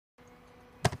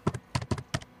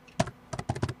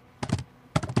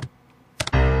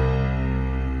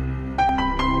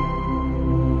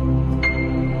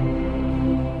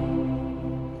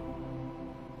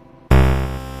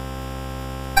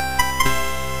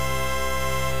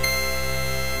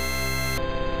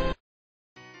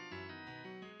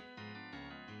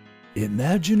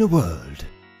Imagine a world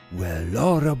where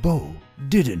Lorna Bains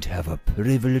didn't have a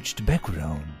privileged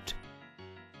background.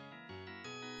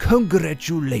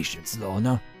 Congratulations,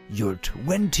 Lorna. You're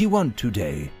 21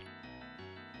 today.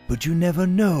 But you never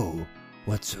know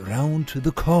what's around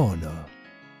the corner.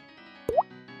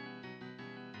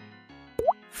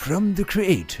 From the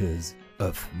creators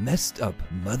of Messed Up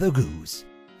Mother Goose,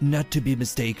 not to be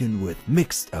mistaken with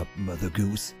Mixed Up Mother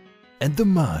Goose, and the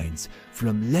minds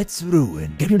from Let's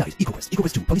Ruin, Game Your Night, EcoQuest,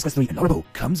 EcoQuest 2, Police Quest 3, and Lorna Bains,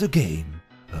 comes a game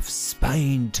of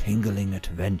spine-tingling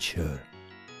adventure.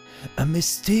 A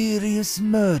mysterious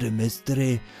murder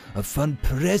mystery of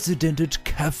unprecedented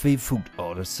cafe food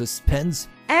order suspense.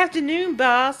 Afternoon,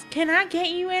 boss. Can I get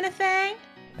you anything?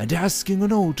 And asking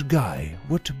an old guy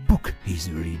what book he's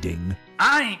reading.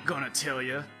 I ain't gonna tell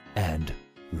you. And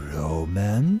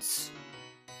romance?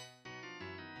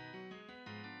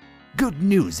 Good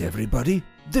news, everybody.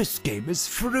 This game is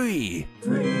free.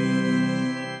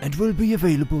 And will be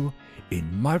available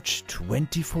in March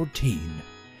 2014.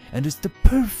 And is the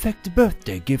perfect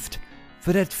birthday gift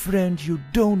for that friend you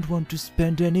don't want to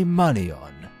spend any money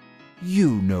on.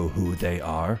 You know who they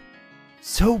are.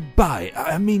 So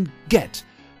get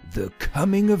The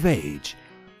Coming of Age,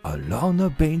 a Lorna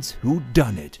Bains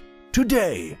Whodunit,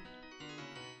 today!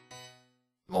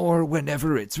 Or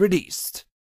whenever it's released.